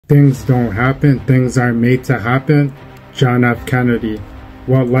Things don't happen, things are made to happen. John F. Kennedy.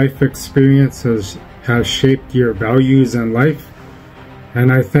 What life experiences has shaped your values in life?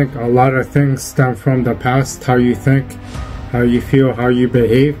 And I think a lot of things stem from the past. How you think, how you feel, how you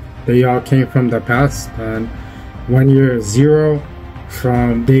behave, they all came from the past. And when you're 0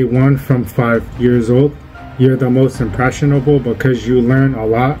 from day 1 from 5 years old, you're the most impressionable because you learn a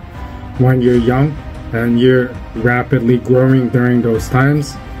lot when you're young and you're rapidly growing during those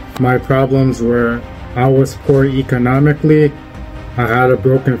times. My problems were I was poor economically. I had a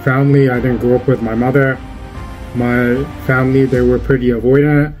broken family. I didn't grow up with my mother. My family, they were pretty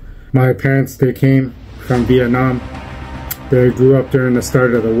avoidant. My parents, they came from Vietnam. They grew up during the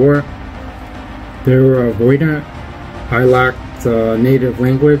start of the war. They were avoidant. I lacked native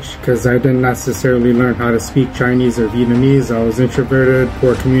language because I didn't necessarily learn how to speak Chinese or Vietnamese. I was introverted,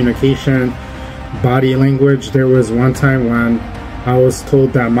 poor communication, body language. There was one time when I was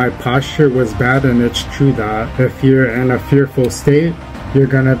told that my posture was bad, and it's true that if you're in a fearful state, you're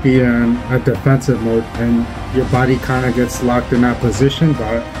gonna be in a defensive mode and your body kind of gets locked in that position.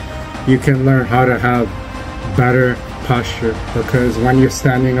 But you can learn how to have better posture, because when you're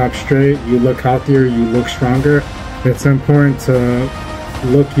standing up straight, you look healthier, you look stronger. It's important to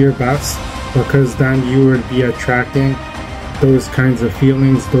look your best, because then you would be attracting those kinds of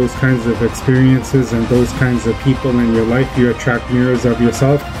feelings, those kinds of experiences, and those kinds of people in your life. You attract mirrors of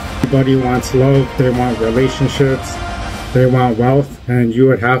yourself. Everybody wants love, they want relationships, they want wealth, and you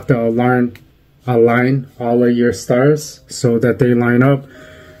would have to align all of your stars so that they line up.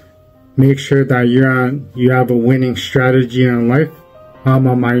 Make sure that you have a winning strategy in life. I'm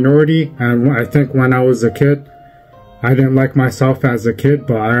a minority, and I think when I was a kid, I didn't like myself as a kid,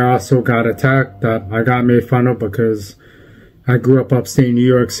 but I also got attacked, that I got made fun of because I grew up upstate New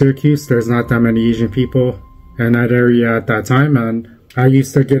York, Syracuse. There's not that many Asian people in that area at that time, and I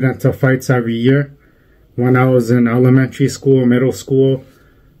used to get into fights every year when I was in elementary school, middle school.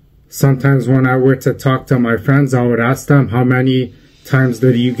 Sometimes when I were to talk to my friends, I would ask them, how many times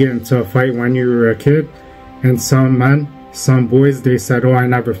did you get into a fight when you were a kid? And some men, some boys, they said, oh, I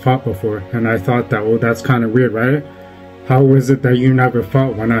never fought before. And I thought that, oh, that's kind of weird, right? How is it that you never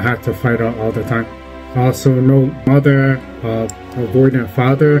fought when I had to fight all the time? Also, no mother, avoidant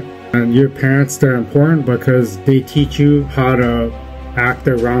father, and your parents, they're important because they teach you how to act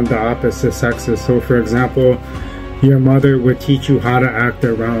around the opposite sexes. So for example, your mother would teach you how to act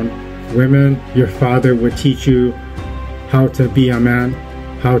around women. Your father would teach you how to be a man,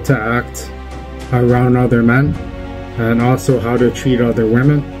 how to act around other men, and also how to treat other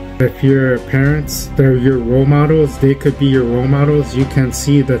women. If your parents, they're your role models, they could be your role models. You can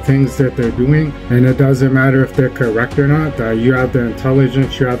see the things that they're doing, and it doesn't matter if they're correct or not, that you have the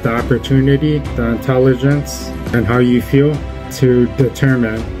intelligence, you have the opportunity, the intelligence, and how you feel to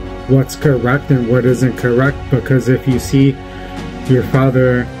determine what's correct and what isn't correct. Because if you see your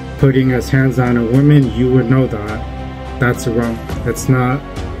father putting his hands on a woman, you would know that that's wrong. It's not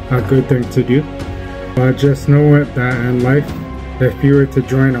a good thing to do. But just know it, that in life, if you were to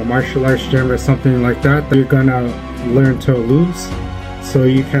join a martial arts gym or something like that, you're gonna learn to lose so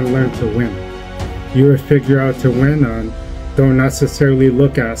you can learn to win. You would figure out to win, and don't necessarily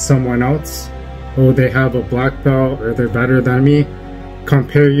look at someone else. Oh, they have a black belt or they're better than me.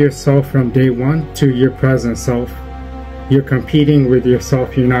 Compare yourself from day 1 to your present self. You're competing with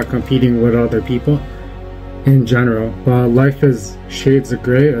yourself, you're not competing with other people in general. But life is shades of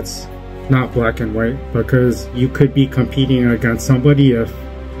gray. It's not black and white, because you could be competing against somebody if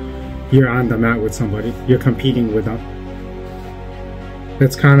you're on the mat with somebody. You're competing with them.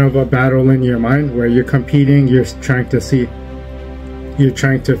 It's kind of a battle in your mind where you're competing, you're trying to see. You're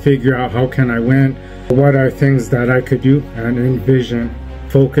trying to figure out, how can I win? What are things that I could do? And envision.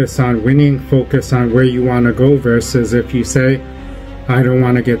 Focus on winning, focus on where you want to go, versus if you say, I don't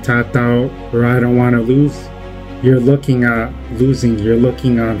want to get tapped out, or I don't want to lose. You're looking at losing, you're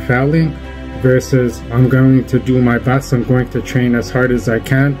looking on failing, versus I'm going to do my best, I'm going to train as hard as I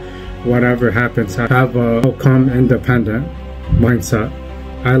can, whatever happens. Have a outcome independent mindset.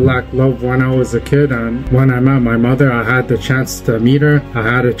 I lacked love when I was a kid, and when I met my mother, I had the chance to meet her, I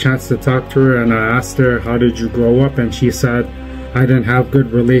had a chance to talk to her, and I asked her, how did you grow up? And she said, I didn't have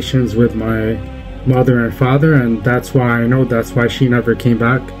good relations with my mother and father, and that's why she never came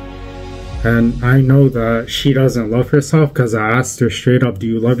back. And I know that she doesn't love herself, because I asked her straight up, do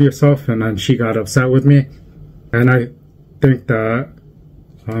you love yourself? And then she got upset with me. And I think that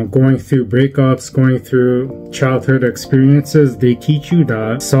going through breakups, going through childhood experiences, they teach you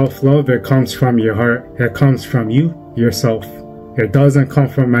that self-love, it comes from your heart. It comes from you, yourself. It doesn't come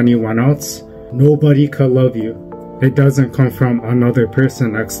from anyone else. Nobody could love you it doesn't come from another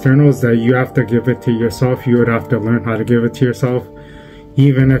person, externals, that you have to give it to yourself. You would have to learn how to give it to yourself.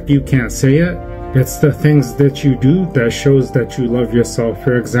 Even if you can't say it, it's the things that you do that shows that you love yourself.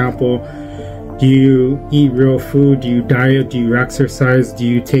 For example, do you eat real food? Do you diet? Do you exercise? Do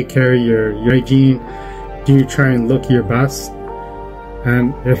you take care of your hygiene? Do you try and look your best?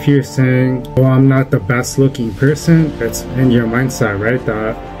 And if you're saying, well, I'm not the best looking person, it's in your mindset, right?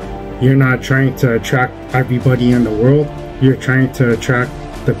 That you're not trying to attract everybody in the world. You're trying to attract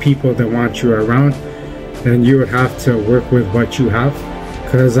the people that want you around, and you would have to work with what you have.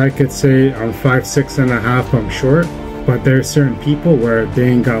 Because I could say I'm 5'6.5", I'm short, but there are certain people where they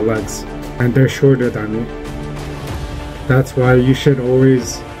ain't got legs and they're shorter than me. That's why you should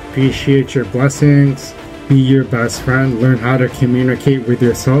always appreciate your blessings, be your best friend, learn how to communicate with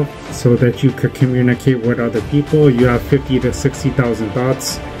yourself so that you could communicate with other people. You have 50 to 60,000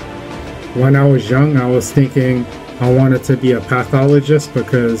 thoughts. When I was young, I was thinking I wanted to be a pathologist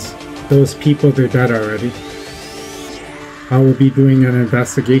because those people, they're dead already. I would be doing an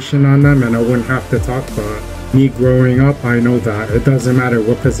investigation on them and I wouldn't have to talk. But me growing up, I know that it doesn't matter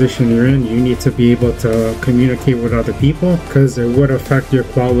what position you're in, you need to be able to communicate with other people, because it would affect your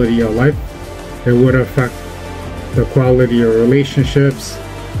quality of life. It would affect the quality of relationships,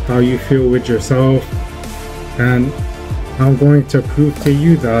 how you feel with yourself. And I'm going to prove to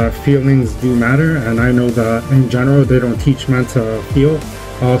you that feelings do matter, and I know that in general they don't teach men to feel.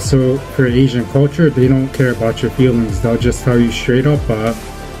 Also, for Asian culture, they don't care about your feelings. They'll just tell you straight up,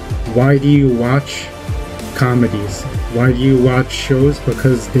 why do you watch comedies? Why do you watch shows?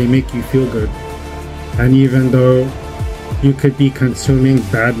 Because they make you feel good. And even though you could be consuming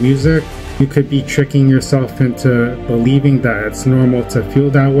bad music, you could be tricking yourself into believing that it's normal to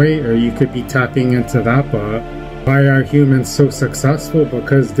feel that way, or you could be tapping into that. But why are humans so successful?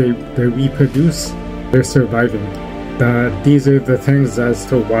 Because they reproduce, they're surviving. These are the things as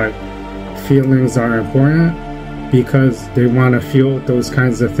to why feelings are important, because they want to feel those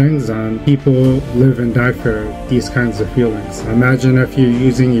kinds of things, and people live and die for these kinds of feelings. Imagine if you're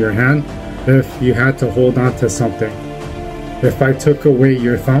using your hand, if you had to hold on to something. If I took away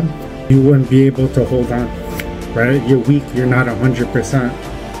your thumb, you wouldn't be able to hold on, right? You're weak, you're not 100%.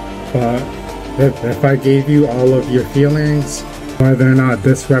 But if I gave you all of your feelings, whether or not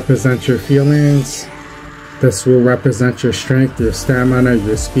this represents your feelings, this will represent your strength, your stamina,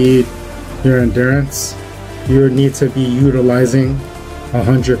 your speed, your endurance, you would need to be utilizing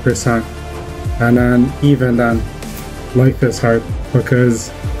 100%. And then even then, life is hard,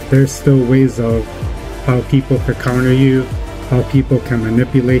 because there's still ways of how people can counter you, how people can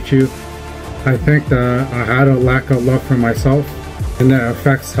manipulate you. I think that I had a lack of love for myself, and it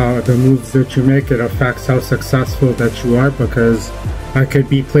affects how the moves that you make, it affects how successful that you are, because I could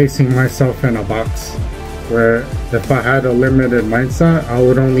be placing myself in a box where if I had a limited mindset, I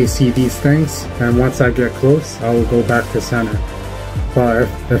would only see these things, and once I get close, I will go back to center. But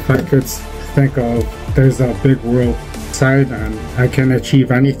if I could think of there's a big world side and I can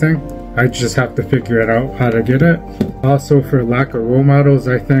achieve anything, I just have to figure it out how to get it. Also, for lack of role models,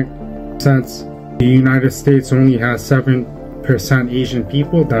 I think since the United States only has 7% Asian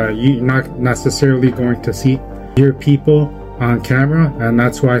people, that you're not necessarily going to see your people on camera, and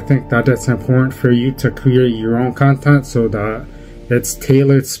that's why I think that it's important for you to create your own content so that it's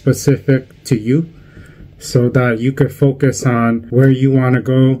tailored specific to you, so that you could focus on where you want to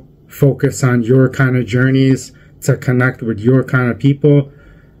go, focus on your kind of journeys to connect with your kind of people.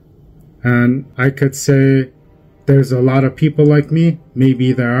 And I could say there's a lot of people like me.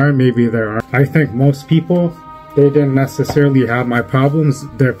 Maybe there are, maybe there aren't. I think most people, they didn't necessarily have my problems.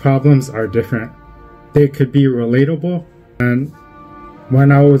 Their problems are different. They could be relatable. And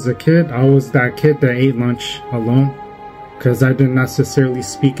when I was a kid, I was that kid that ate lunch alone, because I didn't necessarily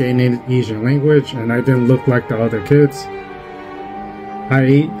speak any Asian language and I didn't look like the other kids. I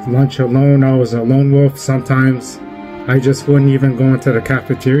ate lunch alone. I was a lone wolf. Sometimes I just wouldn't even go into the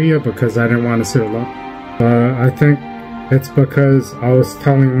cafeteria because I didn't want to sit alone. But I think it's because I was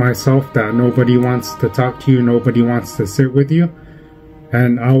telling myself that nobody wants to talk to you, nobody wants to sit with you,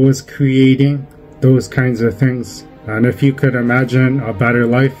 and I was creating those kinds of things. And if you could imagine a better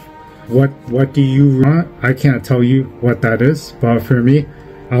life, what do you want? I can't tell you what that is, but for me,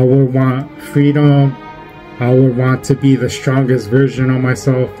 I would want freedom. I would want to be the strongest version of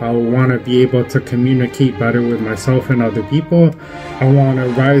myself. I would want to be able to communicate better with myself and other people. I want to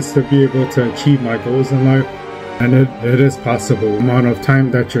rise to be able to achieve my goals in life. And it is possible. The amount of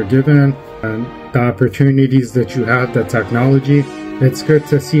time that you're given and the opportunities that you have, the technology, it's good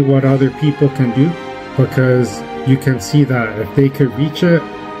to see what other people can do, because you can see that if they could reach it,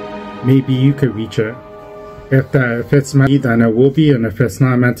 maybe you could reach it. If it's meant to be, then it will be, and if it's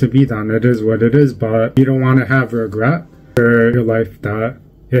not meant to be, then it is what it is. But you don't want to have regret for your life that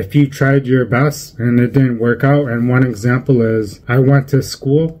if you tried your best and it didn't work out. And one example is I went to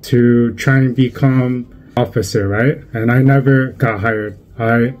school to try and become officer, right? And I never got hired.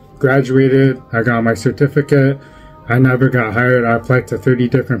 I graduated, I got my certificate, I never got hired. I applied to 30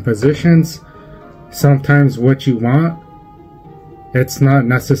 different positions. Sometimes what you want, it's not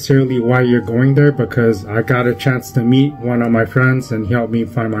necessarily why you're going there, because I got a chance to meet one of my friends and he helped me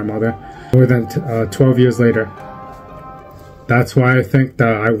find my mother more than 12 years later. That's why I think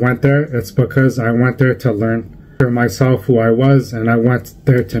that I went there. It's because I went there to learn for myself who I was, and I went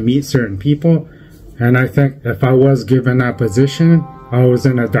there to meet certain people. And I think if I was given that position, I was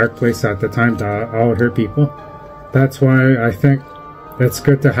in a dark place at the time that I would hurt people. That's why I think it's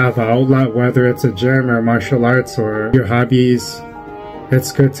good to have an outlet, whether it's a gym or martial arts or your hobbies.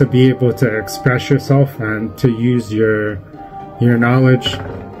 It's good to be able to express yourself and to use your knowledge.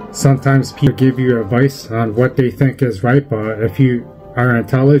 Sometimes people give you advice on what they think is right, but if you are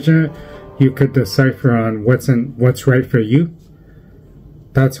intelligent, you could decipher on what's right for you.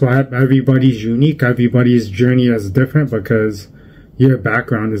 That's why everybody's unique. Everybody's journey is different because your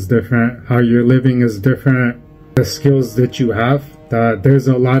background is different. How you're living is different. The skills that you have, there's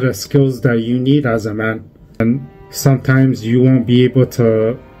a lot of skills that you need as a man. And sometimes you won't be able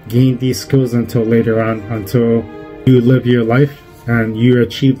to gain these skills until later on, until you live your life and you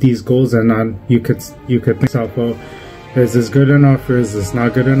achieve these goals, and then you could think to yourself, well, is this good enough or is this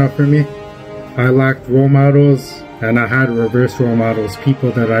not good enough for me? I lacked role models, and I had reverse role models,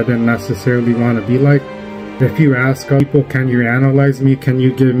 people that I didn't necessarily want to be like. If you ask people, can you analyze me? Can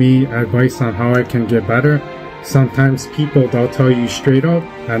you give me advice on how I can get better? Sometimes people, they'll tell you straight up,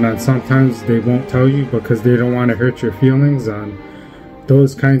 and then sometimes they won't tell you because they don't want to hurt your feelings. And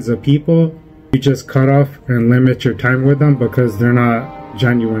those kinds of people, you just cut off and limit your time with them because they're not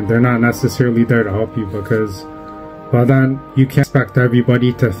genuine. They're not necessarily there to help you, because, well, then you can't expect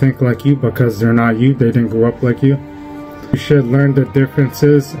everybody to think like you because they're not you. They didn't grow up like you. You should learn the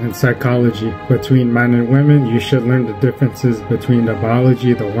differences in psychology between men and women. You should learn the differences between the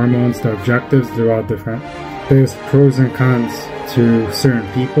biology, the hormones, the objectives. They're all different. There's pros and cons to certain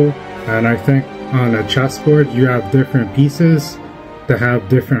people, and I think on a chessboard you have different pieces that have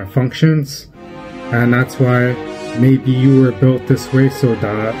different functions, and that's why maybe you were built this way so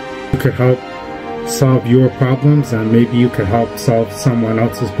that you could help solve your problems, and maybe you could help solve someone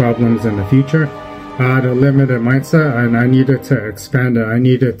else's problems in the future. I had a limited mindset and I needed to expand it. I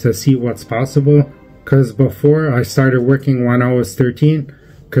needed to see what's possible, because before I started working when I was 13,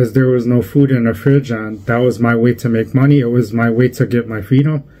 because there was no food in the fridge, and that was my way to make money. It was my way to get my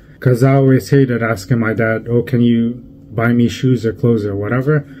freedom, because I always hated asking my dad, oh, can you buy me shoes or clothes or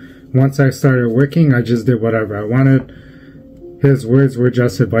whatever. Once I started working, I just did whatever I wanted. His words were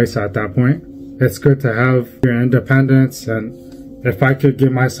just advice at that point. It's good to have your independence, and if I could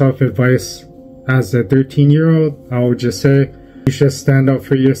give myself advice as a 13-year-old, I would just say you should stand up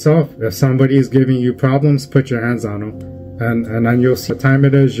for yourself. If somebody is giving you problems, put your hands on them. And then you'll see what time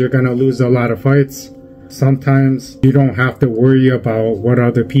it is. You're going to lose a lot of fights. Sometimes you don't have to worry about what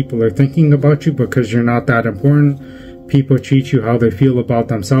other people are thinking about you because you're not that important. People treat you how they feel about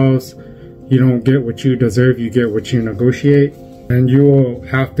themselves. You don't get what you deserve. You get what you negotiate. And you will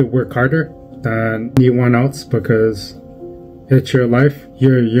have to work harder than anyone else because it's your life.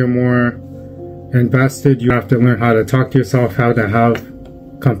 You're more invested. You have to learn how to talk to yourself, how to have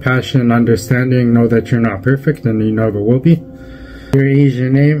compassion, understanding, know that you're not perfect and you never will be. Your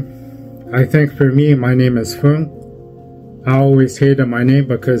Asian name, I think for me, my name is Fung. I always hated my name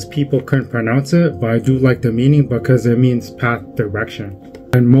because people couldn't pronounce it, but I do like the meaning because it means path, direction.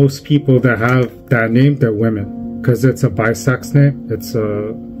 And most people that have that name, they're women, because it's a bisex name, it's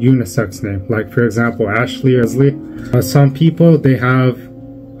a unisex name. Like for example, Ashley or Leslie. Some people, they have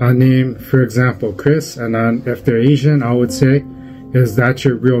a name, for example, Chris, and then if they're Asian, I would say, is that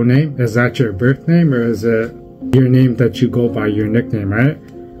your real name? Is that your birth name? Or is it your name that you go by, your nickname, right?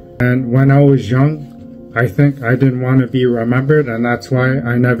 And when I was young, I think I didn't want to be remembered, and that's why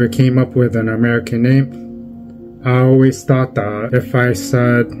I never came up with an American name. I always thought that if I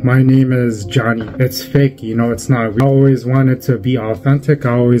said, my name is Johnny, it's fake, you know, it's not real. I always wanted to be authentic.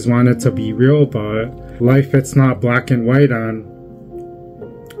 I always wanted to be real, but life, it's not black and white. And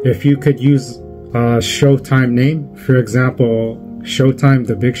if you could use a Showtime name, for example, Showtime,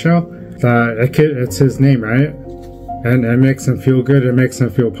 the Big Show, it's his name, right? And it makes him feel good, it makes him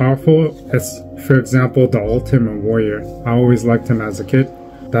feel powerful. It's, for example, the Ultimate Warrior. I always liked him as a kid.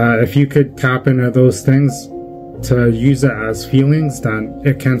 That if you could tap into those things to use it as feelings, then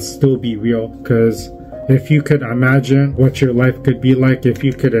it can still be real. Because if you could imagine what your life could be like, if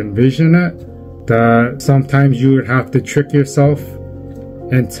you could envision it, that sometimes you would have to trick yourself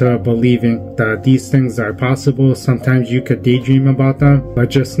into believing that these things are possible. Sometimes you could daydream about them, but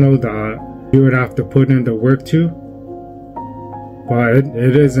just know that you would have to put in the work too. But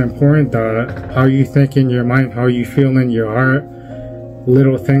it is important that how you think in your mind, how you feel in your heart,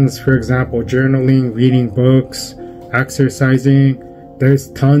 little things, for example, journaling, reading books, exercising.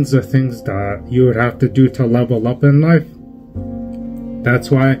 There's tons of things that you would have to do to level up in life. That's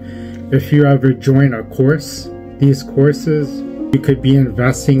why if you ever join a course, these courses, you could be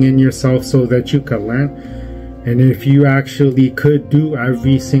investing in yourself so that you could learn. And if you actually could do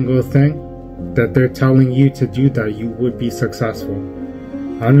every single thing that they're telling you to do, that you would be successful.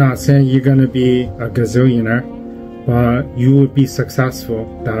 I'm not saying you're going to be a gazillionaire, but you would be successful.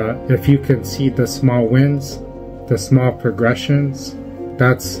 That if you can see the small wins, the small progressions,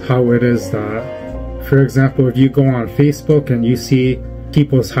 that's how it is. That, for example, if you go on Facebook and you see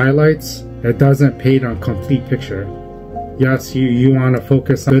people's highlights, it doesn't paint a complete picture. Yes, you want to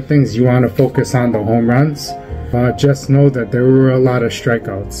focus on good things, you want to focus on the home runs, but just know that there were a lot of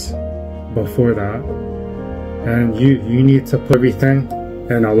strikeouts before that, and you need to put everything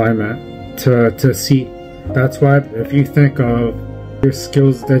in alignment to see. That's why if you think of your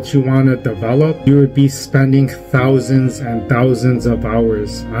skills that you want to develop, you would be spending thousands and thousands of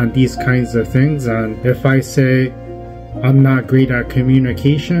hours on these kinds of things. And if I say I'm not great at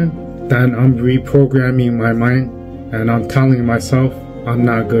communication, then I'm reprogramming my mind and I'm telling myself I'm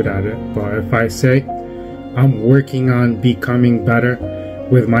not good at it. But if I say I'm working on becoming better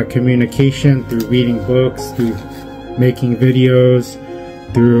with my communication through reading books, through making videos,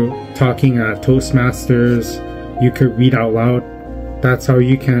 through talking at Toastmasters, you could read out loud. That's how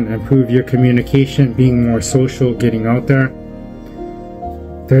you can improve your communication, being more social, getting out there.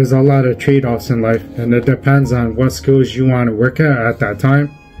 There's a lot of trade-offs in life, and it depends on what skills you want to work at that time.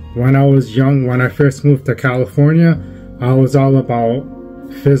 When I was young, when I first moved to California, I was all about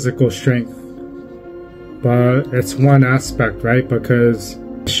physical strength. But it's one aspect, right? Because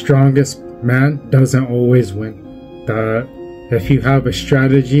the strongest man doesn't always win. That if you have a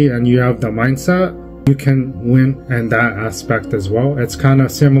strategy and you have the mindset, you can win in that aspect as well. It's kind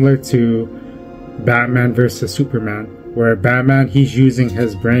of similar to Batman versus Superman, where Batman, he's using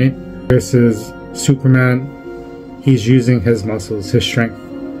his brain, versus Superman, he's using his muscles, his strength.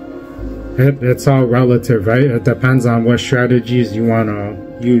 It's all relative, right? It depends on what strategies you want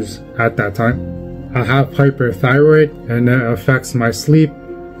to use at that time. I have hyperthyroid, and it affects my sleep,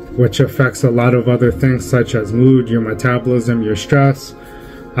 which affects a lot of other things such as mood, your metabolism, your stress.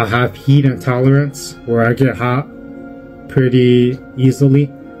 I have heat intolerance, where I get hot pretty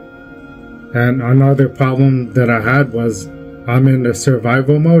easily. And another problem that I had was I'm in the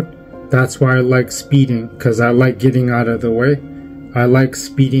survival mode. That's why I like speeding, because I like getting out of the way. I like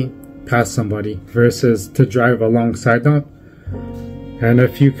speeding past somebody versus to drive alongside them. And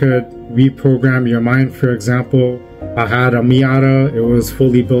if you could reprogram your mind, for example, I had a Miata, it was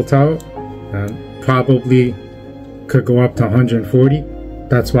fully built out and probably could go up to 140.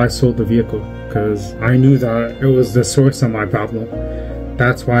 That's why I sold the vehicle, because I knew that it was the source of my problem.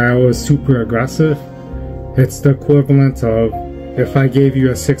 That's why I was super aggressive. It's the equivalent of if I gave you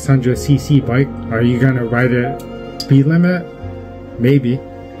a 600cc bike, are you gonna ride it speed limit? Maybe.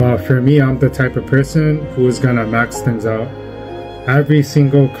 But for me, I'm the type of person who is gonna max things out. Every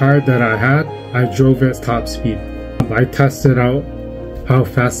single car that I had, I drove it top speed. I tested out how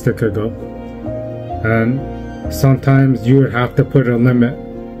fast it could go. And sometimes you would have to put a limit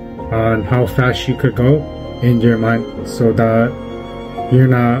on how fast you could go in your mind, so that you're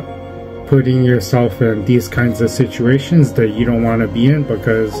not putting yourself in these kinds of situations that you don't want to be in.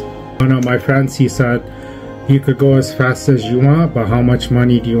 Because one of my friends, he said, you could go as fast as you want, but how much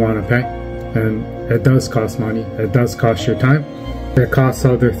money do you want to pay? And it does cost money. It does cost your time. It costs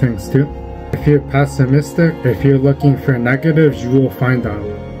other things too. If you're pessimistic, if you're looking for negatives, you will find them.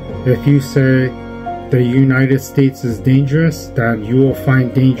 If you say the United States is dangerous, then you will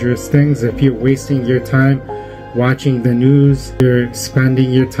find dangerous things. If you're wasting your time watching the news, you're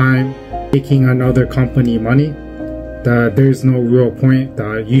spending your time making another company money, that there's no real point.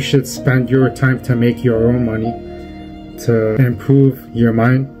 That you should spend your time to make your own money, to improve your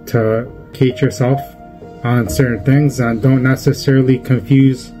mind, to educate yourself on certain things, and don't necessarily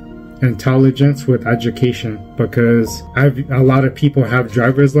confuse intelligence with education, because a lot of people have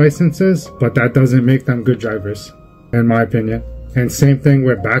driver's licenses, but that doesn't make them good drivers, in my opinion. And same thing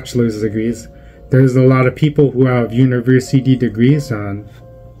with bachelor's degrees. There's a lot of people who have university degrees, and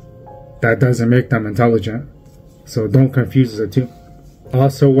that doesn't make them intelligent. So don't confuse the two.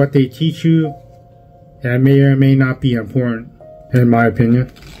 Also, what they teach you and may or may not be important, in my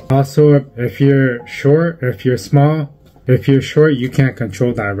opinion. Also, if you're short, if you're small, if you're short, you can't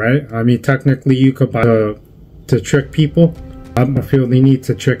control that, right? I mean, technically you could buy to trick people. I don't feel the need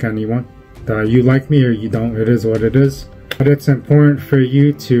to trick anyone. You like me or you don't, it is what it is. But it's important for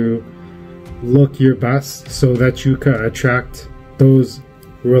you to look your best so that you could attract those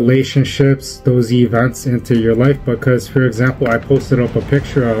relationships, those events into your life. Because, for example, I posted up a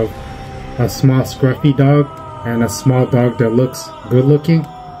picture of a small scruffy dog and a small dog that looks good looking,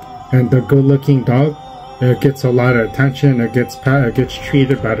 and the good looking dog, it gets a lot of attention, it gets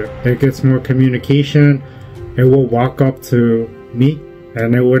treated better, it gets more communication, it will walk up to me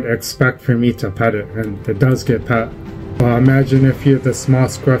and it would expect for me to pet it, and it does get pet. Well, imagine if you're the small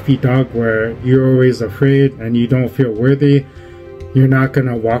scruffy dog where you're always afraid and you don't feel worthy. You're not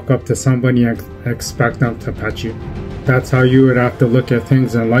gonna walk up to somebody and expect them to pet you. That's how you would have to look at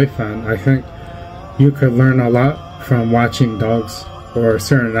things in life, and I think you could learn a lot from watching dogs or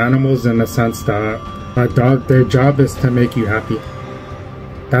certain animals, in the sense that a dog, their job is to make you happy.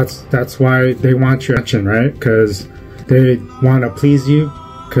 That's why they want your attention, right? Because they want to please you,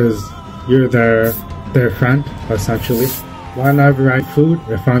 because you're their friend, essentially. Whenever I eat food,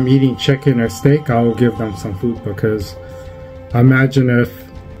 if I'm eating chicken or steak, I will give them some food, because imagine if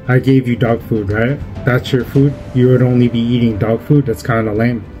I gave you dog food, right? That's your food. You would only be eating dog food. It's kind of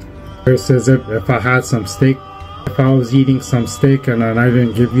lame. Versus if I had some steak, if I was eating some steak and then I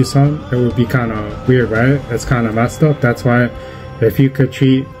didn't give you some, it would be kind of weird, right? It's kind of messed up. That's why if you could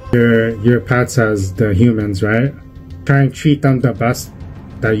treat your pets as the humans, right? Try and treat them the best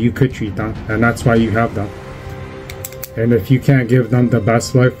that you could treat them, and that's why you have them. And if you can't give them the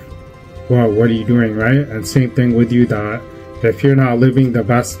best life, well, what are you doing, right? And same thing with you, that if you're not living the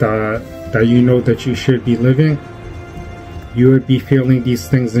best that you know that you should be living, you would be feeling these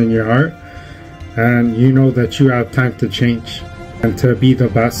things in your heart, and you know that you have time to change and to be the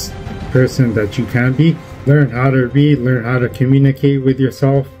best person that you can be. Learn how to read, learn how to communicate with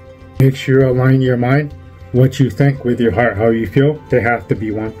yourself. Make sure you align your mind, what you think, with your heart, how you feel. They have to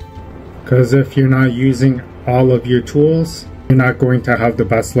be one. Because if you're not using all of your tools, you're not going to have the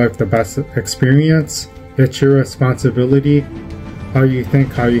best life, the best experience. It's your responsibility, how you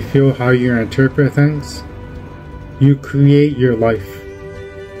think, how you feel, how you interpret things. You create your life.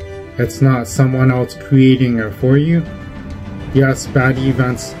 It's not someone else creating it for you. Yes, bad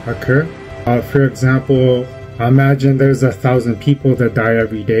events occur. For example, imagine there's 1,000 people that die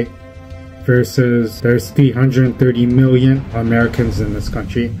every day versus there's 330 million Americans in this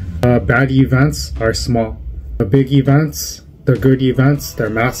country. Bad events are small. The big events, the good events, they're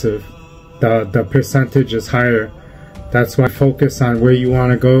massive. The percentage is higher. That's why focus on where you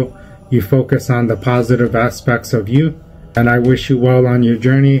want to go. You focus on the positive aspects of you. And I wish you well on your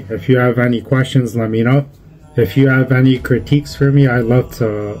journey. If you have any questions, let me know. If you have any critiques for me, I'd love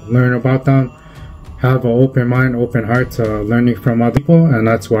to learn about them. Have an open mind, open heart to learning from other people, and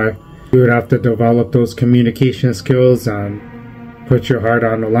that's why you would have to develop those communication skills and put your heart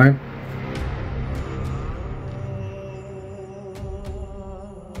on the line.